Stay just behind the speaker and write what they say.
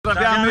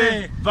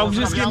Pozdrawiamy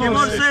wałbrzyskie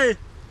morsy.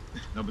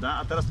 Dobra,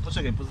 a teraz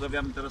poczekaj,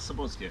 pozdrawiamy teraz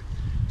sopockie.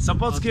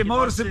 Sopockie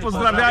morsy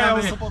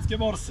pozdrawiają. Sopockie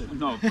morsy.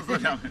 No,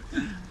 pozdrawiamy.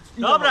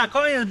 Dobra,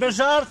 koniec, bez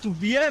żartów,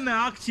 bijemy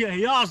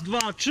akcję, raz,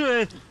 dwa,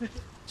 trzy,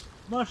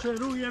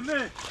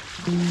 maszerujemy.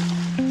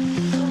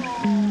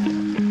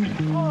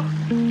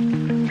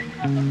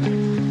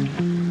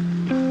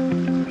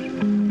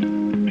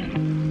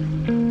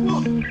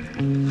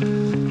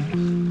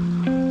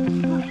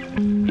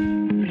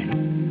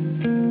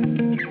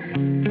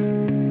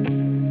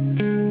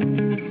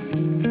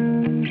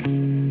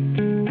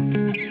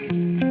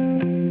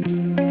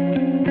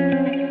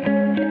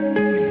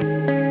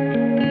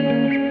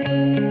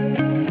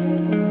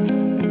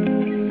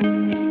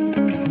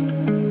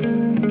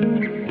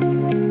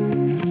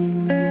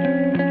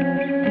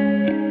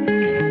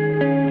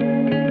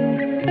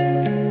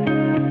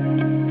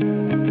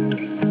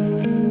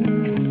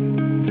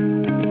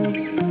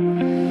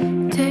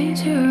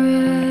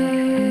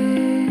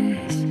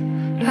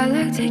 I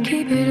like to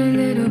keep it a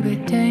little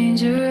bit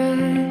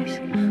dangerous.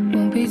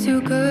 Won't be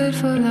too good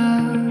for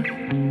love.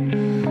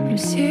 I'm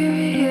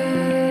serious.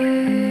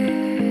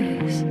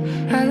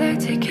 I like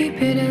to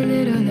keep it a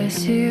little less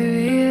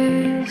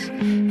serious.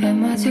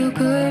 Am I too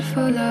good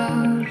for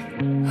love?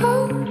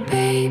 Oh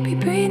baby,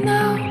 breathe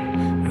now.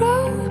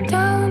 Roll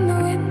down the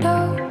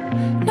window.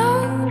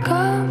 No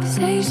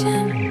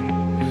conversation.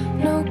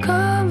 No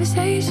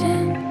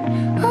conversation.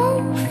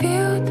 Oh,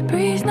 feel the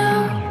breeze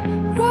now.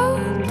 Roll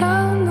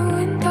down the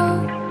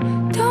window.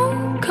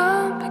 Don't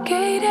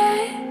complicate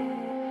it.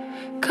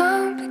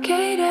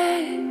 Complicate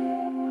it.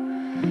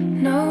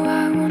 No,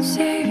 I won't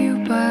save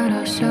you, but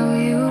I'll show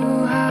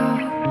you how.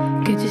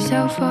 Get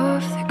yourself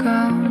off the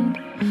ground.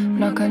 I'm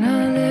not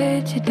gonna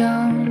let you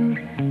down.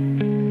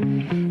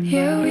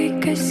 Yeah, we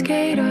could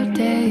skate all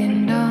day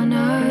and all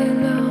night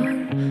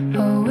long.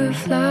 Oh, we're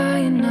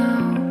flying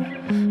now.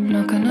 I'm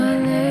not gonna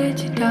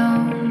let you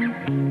down.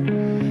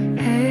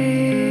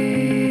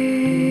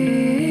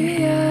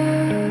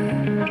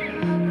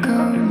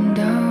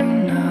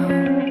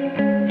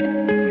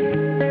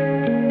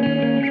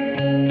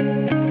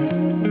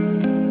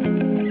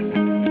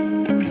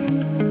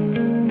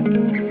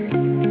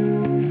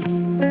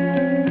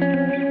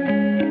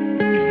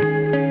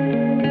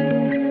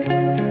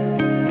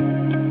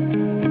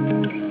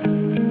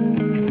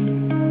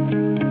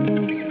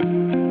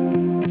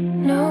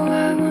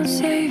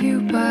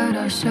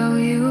 Show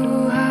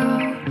you how.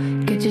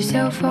 Get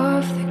yourself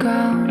off the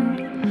ground.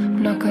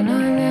 I'm not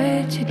gonna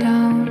let you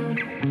down.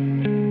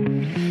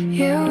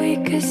 Yeah, we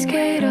could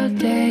skate all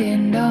day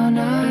and all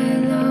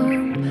night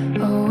long.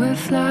 Oh, we're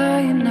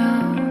flying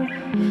now.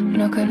 I'm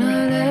not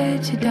gonna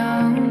let you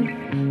down.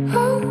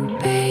 Oh,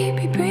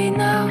 baby, breathe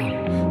now.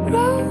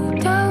 Roll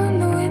down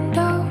the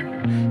window.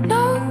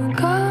 No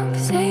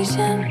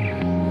conversation.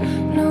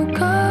 No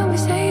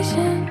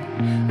conversation.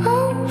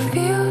 Oh,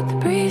 feel the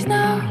breeze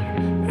now.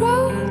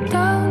 Roll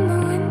down the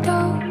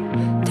window.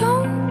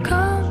 Don't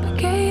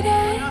complicate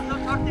it.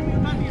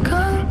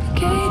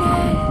 Complicate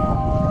it.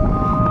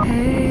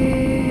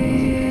 Hey,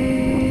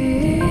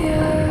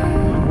 yeah.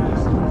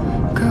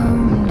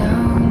 Come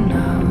down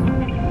now.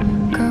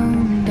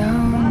 Come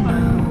down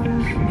now.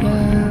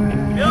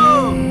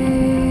 Yeah.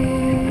 Hey,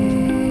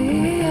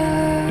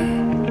 yeah.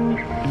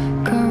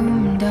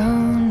 Come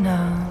down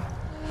now.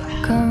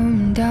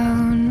 Come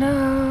down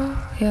now.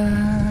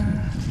 Yeah.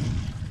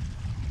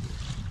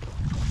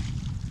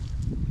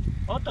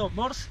 Oto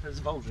mors z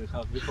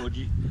Wałbrzycha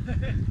wychodzi.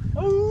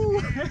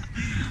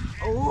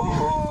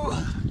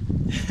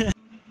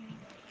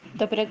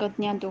 Dobrego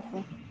dnia,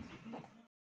 duchu.